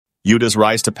Yuta's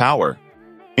rise to power.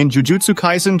 In Jujutsu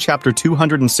Kaisen Chapter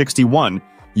 261,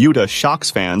 Yuta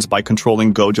shocks fans by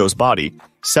controlling Gojo's body,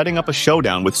 setting up a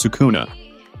showdown with Sukuna.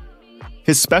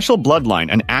 His special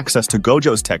bloodline and access to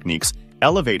Gojo's techniques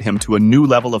elevate him to a new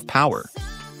level of power.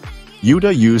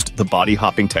 Yuta used the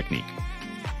body-hopping technique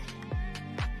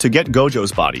to get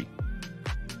Gojo's body.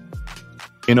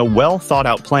 In a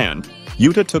well-thought-out plan,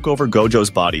 Yuta took over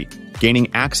Gojo's body,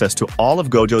 gaining access to all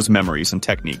of Gojo's memories and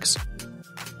techniques.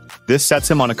 This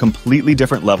sets him on a completely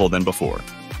different level than before.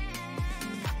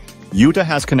 Yuta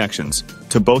has connections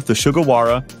to both the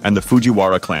Sugawara and the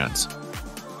Fujiwara clans.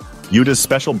 Yuta's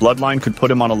special bloodline could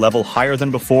put him on a level higher than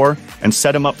before and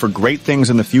set him up for great things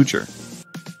in the future.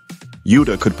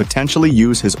 Yuta could potentially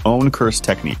use his own curse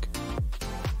technique.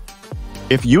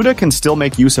 If Yuta can still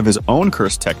make use of his own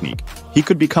curse technique, he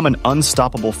could become an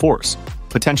unstoppable force,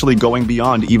 potentially going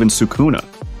beyond even Sukuna.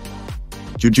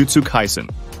 Jujutsu Kaisen.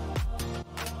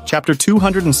 Chapter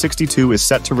 262 is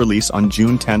set to release on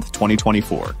June 10,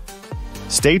 2024.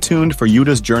 Stay tuned for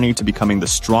Yuta's journey to becoming the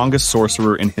strongest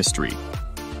sorcerer in history.